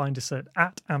you can find us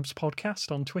at AMPS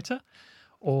Podcast on Twitter,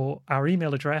 or our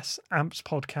email address,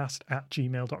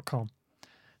 ampspodcast@gmail.com.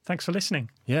 Thanks for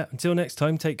listening. Yeah, until next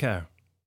time, take care.